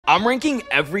I'm ranking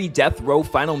every death row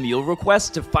final meal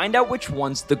request to find out which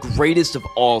one's the greatest of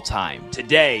all time.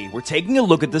 Today, we're taking a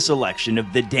look at the selection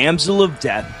of the damsel of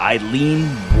death, Aileen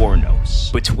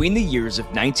Wuornos. Between the years of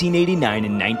 1989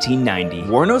 and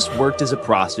 1990, Wuornos worked as a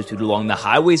prostitute along the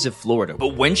highways of Florida,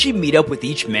 but when she'd meet up with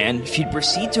each man, she'd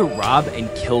proceed to rob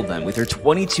and kill them with her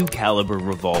 .22 caliber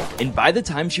revolver. And by the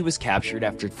time she was captured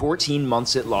after 14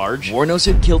 months at large,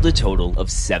 Wuornos had killed a total of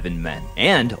 7 men.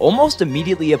 And almost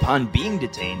immediately upon being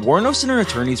detained, Wuornos and her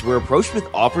attorneys were approached with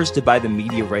offers to buy the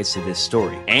media rights to this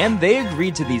story, and they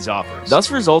agreed to these offers, thus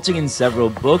resulting in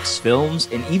several books, films,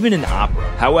 and even an opera.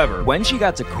 However, when she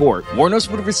got to court, Wuornos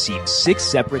would have received 6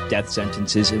 separate death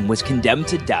sentences and was condemned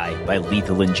to die by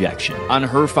lethal injection. On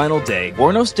her final day,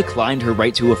 Wuornos declined her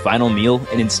right to a final meal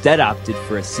and instead opted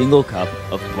for a single cup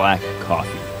of black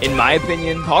coffee. In my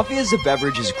opinion, coffee as a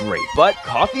beverage is great, but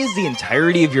coffee as the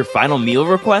entirety of your final meal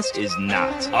request is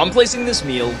not. I'm placing this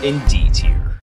meal in D tier.